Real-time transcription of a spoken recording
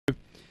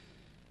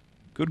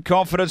Good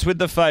confidence with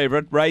the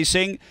favourite.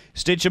 Racing.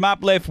 Stitch 'em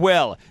Up left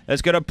well.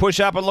 It's going to push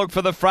up and look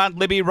for the front.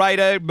 Libby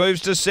Raider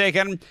moves to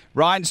second.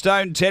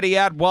 Rhinestone Teddy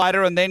out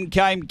wider, and then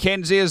came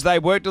Kenzie as they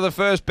worked to the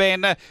first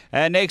bend.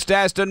 Next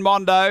Aston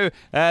Mondo.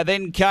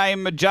 Then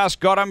came Just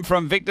Got 'em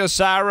from Victor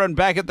Sara, and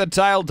back at the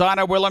tail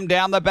Dinah Willem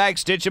down the back.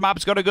 Stitch 'em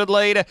Up's got a good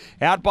lead.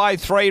 Out by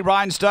 3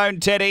 Rhinestone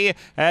Teddy.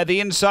 The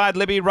inside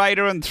Libby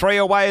Raider, and 3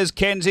 away is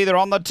Kenzie. They're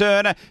on the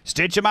turn.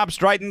 Stitch 'em Up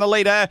straight in the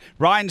leader.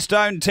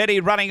 Rhinestone Teddy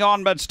running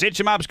on, but Stitch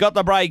 'em Up's got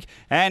the break,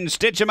 and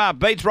Stitch 'em Up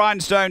beats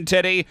Rhinestone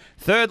Teddy.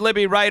 3rd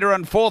Libby Raider,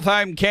 and 4th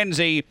home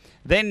Kenzie.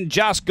 Then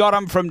Just Got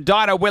 'em from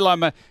Dinah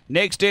Willem.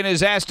 Next in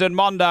is Aston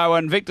Mondo,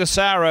 and Victor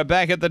Sara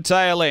back at the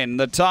tail end.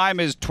 The time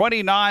is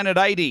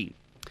 29:80.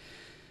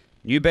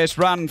 New best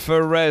run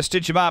for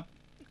Stitch 'em Up.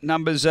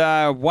 Numbers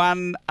are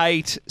 1,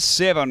 8,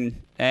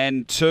 7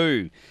 and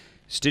 2.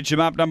 Stitch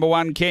 'em Up, number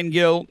 1, Ken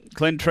Gill.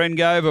 Clint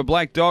Trengove, a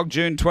Black Dog,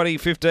 June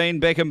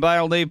 2015. Beckham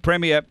Bale, Neve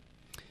Premier.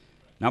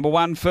 Number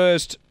 1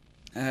 first.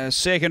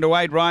 2nd to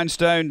 8,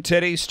 Rhinestone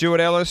Teddy, Stuart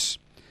Ellis.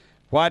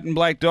 White and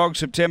Black Dog,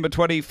 September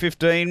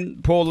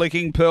 2015. Paul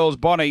Licking, Pearls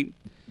Bonnie.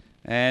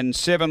 And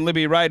 7,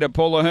 Libby Raider,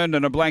 Paula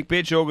Herndon, a Black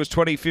Bitch, August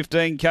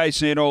 2015.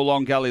 Case in all,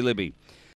 Long Gully Libby.